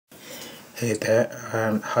Hey there,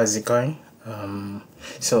 how's it going?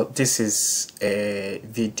 So this is a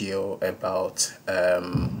video about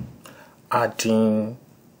adding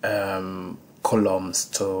columns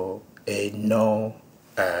to a no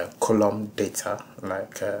column data.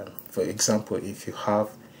 Like for example, if you have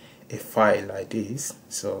a file like this,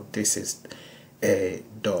 so this is a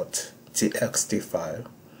 .txt file.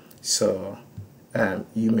 So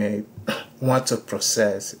you may want to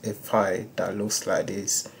process a file that looks like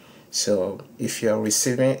this. So if you're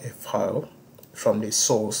receiving a file from the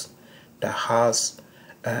source that has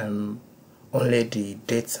only the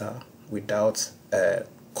data without a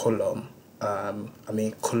column,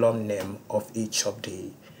 column name of each of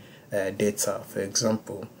the data. For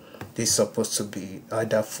example, this is supposed to be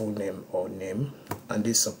either full name or name, and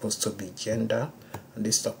this is supposed to be gender, and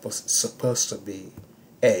this is supposed to be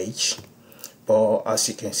age. But as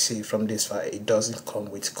you can see from this file, it doesn't come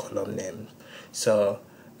with column name. So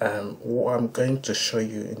what I'm going to show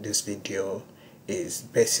you in this video is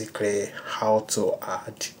basically how to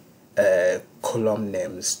add column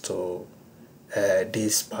names to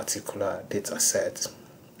this particular data set.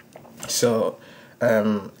 So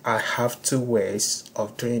I have two ways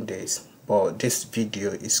of doing this, but this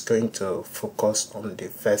video is going to focus on the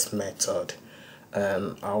first method.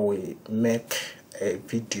 I will make a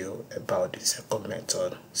video about the second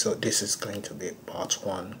method, so this is going to be part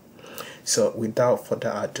one. So without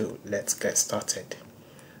further ado, let's get started.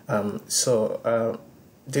 This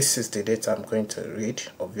is the data I'm going to read,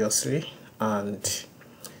 obviously, and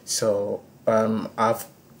so I've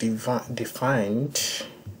defined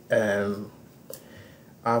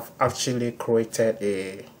I've actually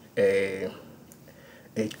created a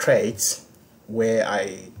trait where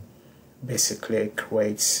I basically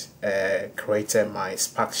created my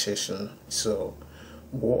Spark session. So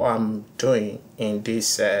what I'm doing in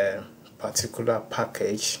this particular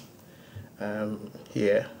package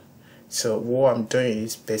here, so what I'm doing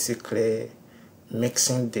is basically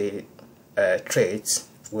mixing the traits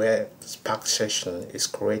where Spark session is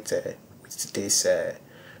created with this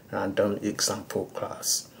random example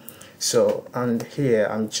class. So, and here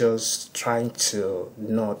I'm just trying to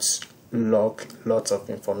not log lots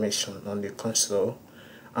of information on the console,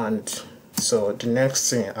 and so the next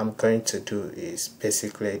thing I'm going to do is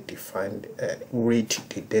basically read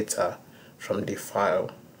the data from the file.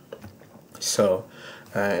 So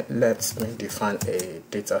let me define a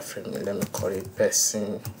data frame. Let me call it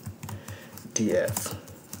person df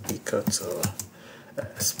equal to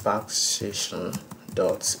Spark session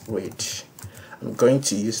dot read. I'm going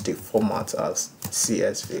to use the format as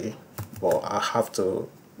CSV, but I have to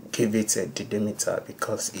give it a delimiter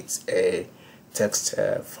because it's a text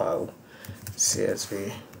file.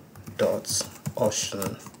 CSV dot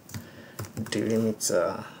option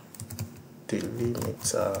delimiter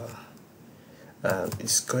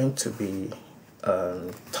is going to be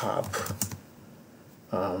tab.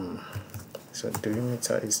 So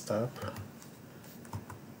delimiter is tab,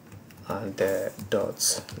 and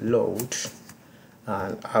dot load,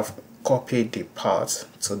 and I've copied the path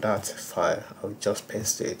to that file. I'll just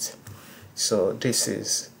paste it. So this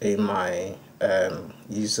is in my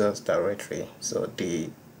users directory. So the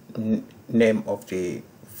name of the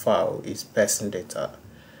file is person data,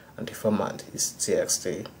 and the format is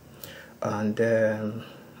txt. And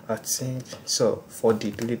I think so for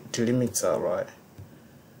the delimiter, right,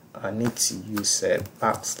 I need to use a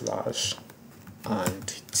backslash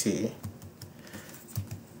and t.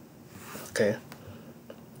 Okay,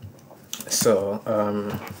 so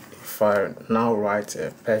if I now write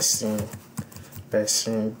a person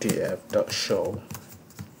df dot show,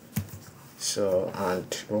 so,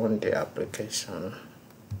 and run the application,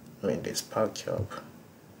 this Spark job.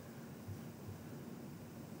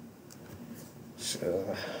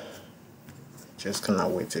 So just gonna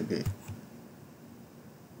wait a bit.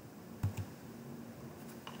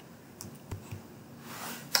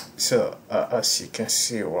 So as you can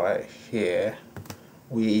see right here,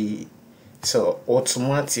 so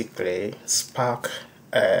automatically Spark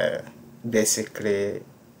basically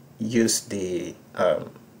use the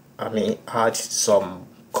add some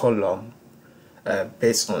column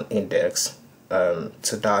based on index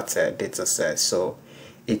to that data set. So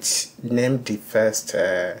it named the first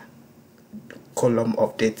column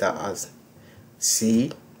of data as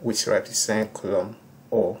C, which represents column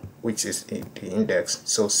O, which is in the index,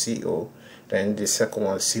 so CO. Then the second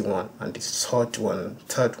one C1, and the third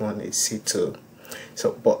one is C2.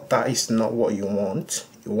 So, but that is not what you want.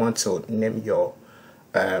 You want to name your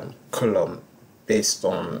column based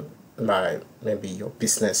on like maybe your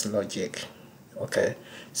business logic. Okay,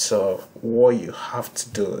 so what you have to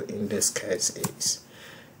do in this case is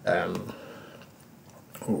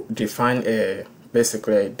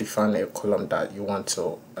basically define a column that you want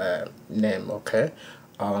to name. Okay,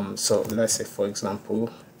 so let's say for example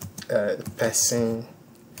person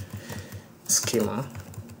schema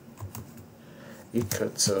equal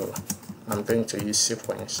to, I'm going to use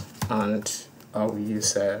sequence, and I will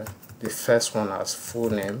use the first one as full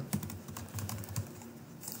name,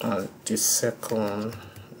 and the second one,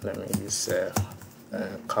 let me use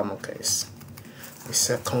camel case. The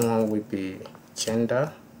second one will be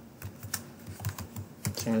gender,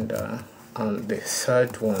 and the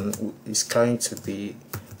third one is going to be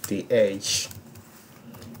the age.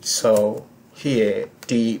 So here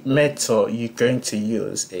the method you're going to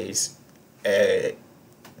use is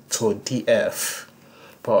toDf,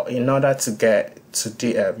 but in order to get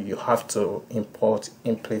toDf you have to import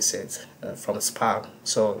implicit from Spark.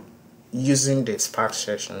 So using the Spark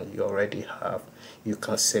session you already have, you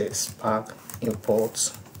can say Spark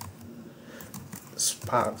import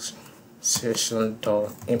Spark session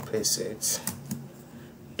dot implicit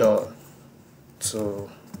dot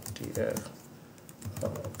toDf.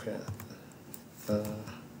 Okay.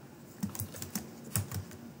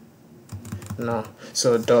 Now,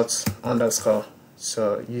 so dot underscore.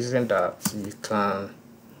 So using that, you can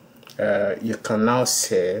now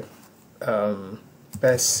say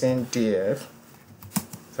person df,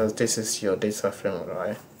 because this is your data frame,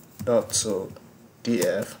 right? Dot to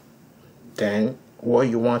df. Then what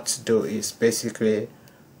you want to do is basically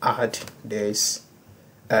add this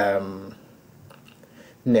column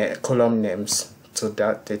names to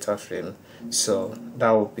that data frame. So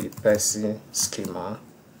that will be person schema.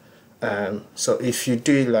 So if you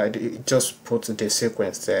do it like just put the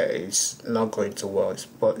sequence there, it's not going to work.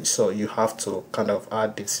 But so you have to kind of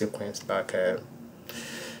add the sequence like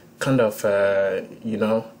kind of you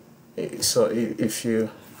know. So if you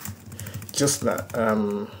just like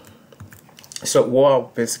so what I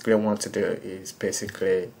basically want to do is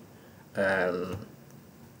basically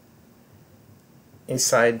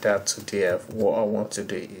inside that toDf, what I want to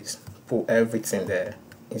do is put everything there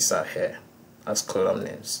inside here as column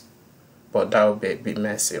names, but that will be a bit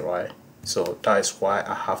messy, right? So that is why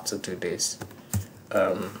I have to do this.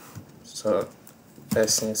 So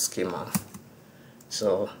person schema,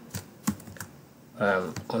 so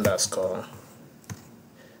underscore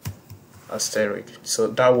asterisk, so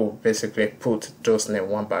that will basically put those names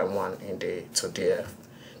one by one in the toDf.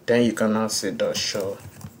 Then you can now say dot show.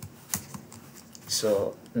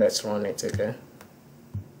 So let's run it again.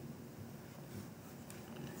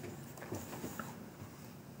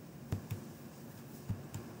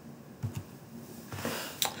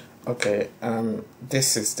 Okay,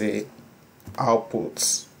 this is the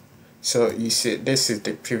outputs. So you see, this is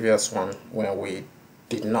the previous one when we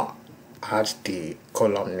did not add the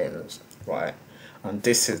column names, right? And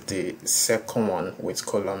this is the second one with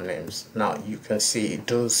column names. Now you can see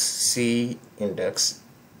those C index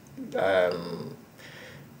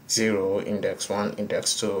 0, index 1,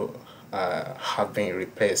 index 2 have been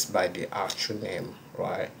replaced by the actual name,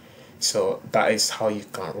 right? So that is how you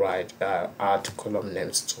can write add column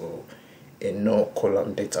names to a no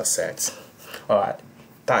column data set. Alright,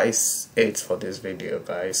 that is it for this video,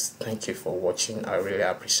 guys. Thank you for watching. I really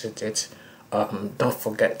appreciate it. Don't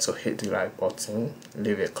forget to hit the like button,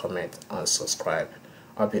 leave a comment and subscribe.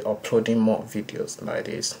 I'll be uploading more videos like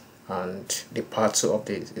this, and the part 2 of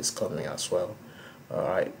this is coming as well.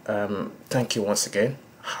 Alright, thank you once again.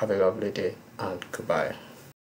 Have a lovely day and goodbye.